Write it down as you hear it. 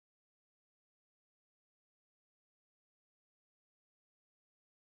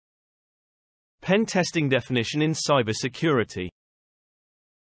Pen testing definition in cybersecurity.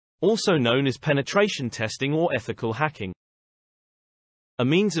 Also known as penetration testing or ethical hacking. A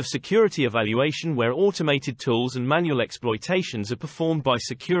means of security evaluation where automated tools and manual exploitations are performed by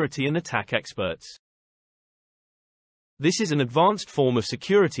security and attack experts. This is an advanced form of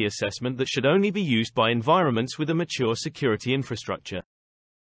security assessment that should only be used by environments with a mature security infrastructure.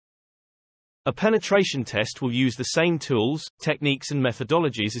 A penetration test will use the same tools, techniques and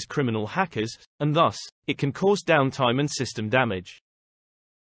methodologies as criminal hackers, and thus, it can cause downtime and system damage.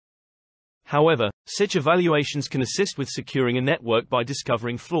 However, such evaluations can assist with securing a network by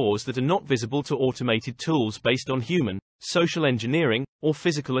discovering flaws that are not visible to automated tools based on human, social engineering, or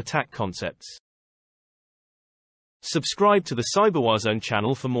physical attack concepts. Subscribe to the CyberWarzone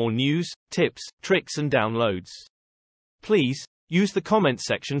channel for more news, tips, tricks and downloads. Please, use the comment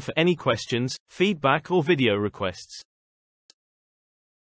section for any questions, feedback or video requests.